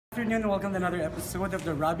Good afternoon, welcome to another episode of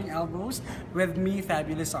the Rubbing Elbows with me,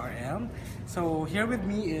 Fabulous RM. So here with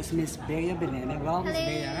me is Miss Bea Binene. Well, Miss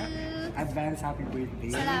Bea, advance happy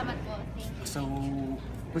birthday. Salamat po. Thank you. So,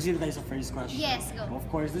 proceed tayo sa first question. Yes, go. Of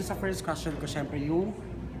course, this is sa first question ko, syempre yung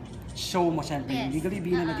show mo, syempre, Yes. Legally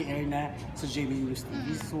Bea na nag-air na sa GMA News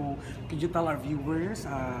TV. So, could you tell our viewers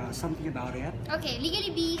something about it? Okay,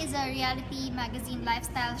 Legally Bea is a reality magazine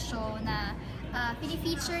lifestyle show na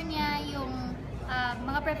pinifeature niya yung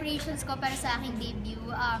mga preparations ko para sa aking debut,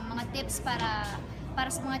 mga tips para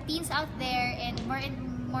sa mga teens out there, and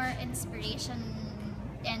more inspiration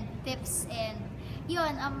and tips, and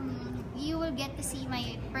yun, you will get to see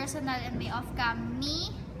my personal and my off-cam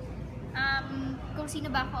me. Kung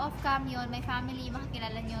sino ba ako off-cam, yun, my family,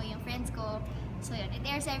 makakilala nyo yung friends ko. So yun, it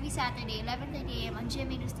airs every Saturday, 11:30 AM on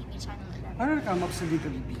GMA News TV Channel 11. Ano na-come up sa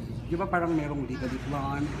Legally Bea? Di ba parang merong Legally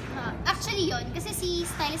Blonde? Actually yun, kasi si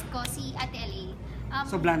stylist ko, si Ate LA.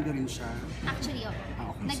 So blonde rin siya? Actually yun.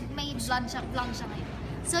 Okay. May blonde siya ngayon.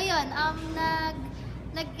 So yun,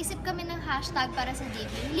 nag-isip kami ng hashtag para sa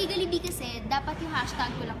debut. Legally Bea kasi, dapat yung hashtag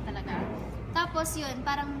ko lang talaga. Tapos yun,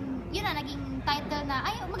 parang yun na, naging title na,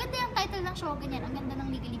 ay, maganda yung title ng show, ganyan. Ang ganda ng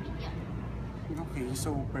Legally Bea. Okay,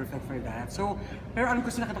 so perfect for that. So, pero alam ko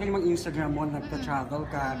nakita ko yung mga Instagram mo, nagta-travel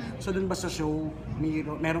ka. So, dun ba sa show,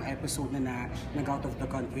 merong episode na nag-out of the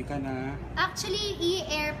country ka na? Actually,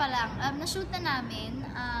 i-air pa lang. Na-shoot na namin.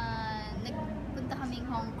 Nagpunta kaming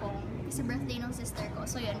Hong Kong kasi birthday ng sister ko.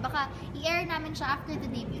 So yun, baka i-air namin siya after the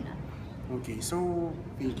debut na. Okay, so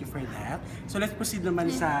thank you for that. So let's proceed naman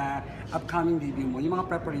sa upcoming debut mo, yung mga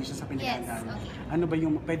preparations sa pinaghandaan. Yes, okay. Ano ba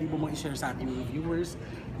yung pwede mo i-share sa ating mga viewers?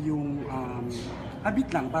 Yung a bit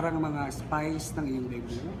lang, parang mga spice ng iyong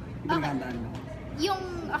debut, yung pinaghandaan mo. Yung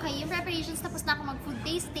preparations, tapos na ako mag-food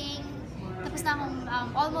tasting, tapos na akong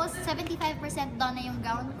almost 75% done na yung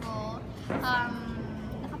gown ko.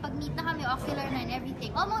 Nakapag-meet na kami, ocular na and everything.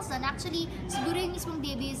 Almost done. Actually, siguro yung mismong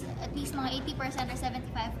debut is at least mga 80% or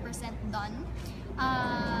 75% done.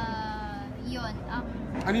 Yun.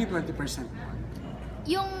 Ano yung 20%?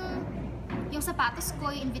 Yung sapatos ko,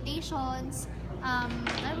 yung invitations,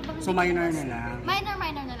 ano ba bang So minor na lang?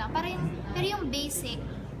 Minor na lang. Pero yung basic,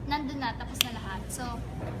 nandun na, tapos na lahat. So,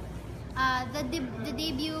 the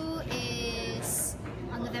debut is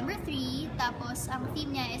on November 3, tapos ang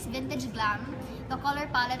theme niya is vintage glam. The color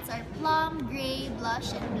palettes are plum, gray,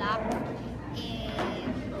 blush, and black.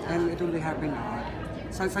 And it will be happening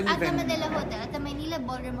saan yung at the venue? Manila Hotel, at the Manila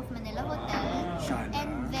Ballroom of Manila Hotel.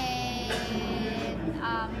 And then,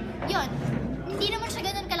 yun. Hindi naman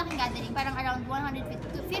siya ganun kalaking gathering. Parang around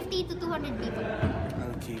 150 to 200 people.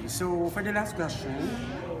 Okay, so for the last question,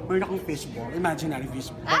 meron akong fishball, imaginary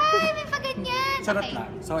fishball. Ay, may paganyan! Sarap Okay.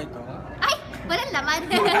 lang. So ito. Ay! Walang laman.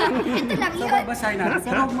 Ito lang So yun. babasahin natin.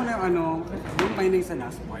 Pero huwag mo na yung yung finding sa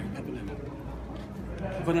last part. Ito na lang.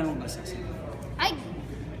 Huwag ko na lang basahin. Ay!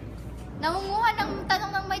 Namunguha ng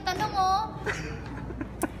tanong ng may tanong, oh.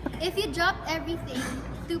 If you dropped everything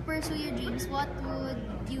to pursue your dreams, what would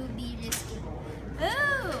you be risking?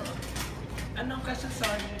 Oh! Anong question?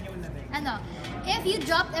 Sorry, yun na rin. Ano? If you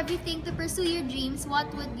dropped everything to pursue your dreams, what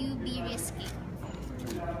would you be risking?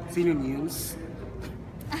 Sino news?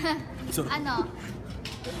 So, Ano?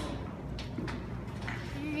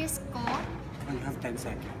 Risk ko? you have 10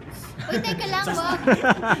 seconds. Uy, teka lang, wag.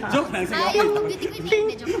 Joke lang. Sige, Ay, okay. yung beauty queen,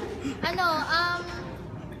 hindi, joke lang.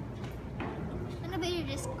 Ano ba yung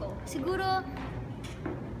risk ko? Siguro,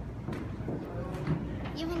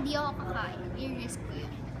 yung hindi ako kakain, yung risk ko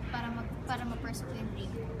yun. Para ma-pursue ko yung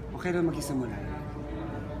dream. Okay lang mag-isimula.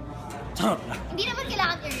 Charot lang. Hindi naman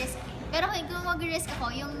kailangan i-risk. Pero kung mag-risk ako,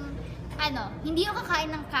 yung hindi ako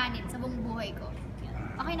kakain ng kanin sa buong buhay ko. Yun.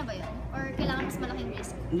 Okay na ba yun? Or kailangan mas malaking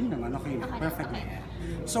risk? Hindi naman, okay na. Okay na, Perfect okay. na yan.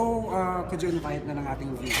 So, could you invite na ng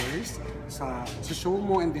ating viewers sa show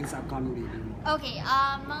mo and then sa upcoming debut mo? Okay,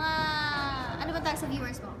 ano ba tawag sa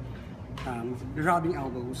viewers mo? Rubbing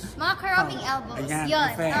elbows. Mga ka-rubbing elbows. Ayan, Yun.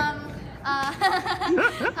 perfect.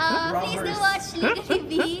 Please do watch Legally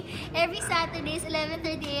Bea every Saturdays,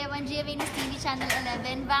 11:30 AM on GMA News TV Channel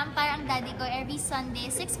 11. Vampire ang Daddy Ko every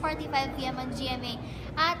Sunday, 6:45 PM on GMA.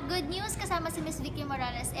 At Good News kasama si Miss Vicky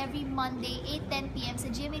Morales every Monday, 8:10 PM sa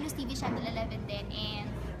GMA News TV Channel 11 din. And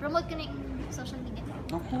promote ko na yung social media.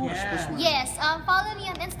 Of course. Yeah. That's one. Yes, follow me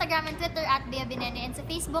on Instagram and Twitter at Bea Binene, and sa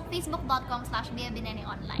Facebook, facebook.com/Bea Binene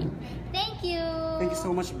online. Thank you! Thank you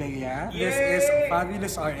so much, Bea. This Yay! is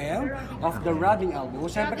Fabulous RM of the Rubbing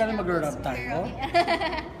Elbows. Siyempre kami mag-rub tayo.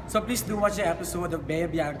 So please do watch the episode of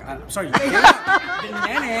Bea Binene.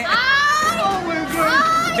 Oh my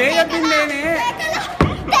God! Bea Binene!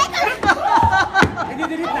 Teka lang!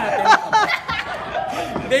 I-delete natin.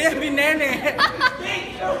 Bea Binene!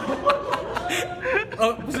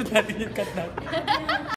 Oh, puso natin yung cut natin.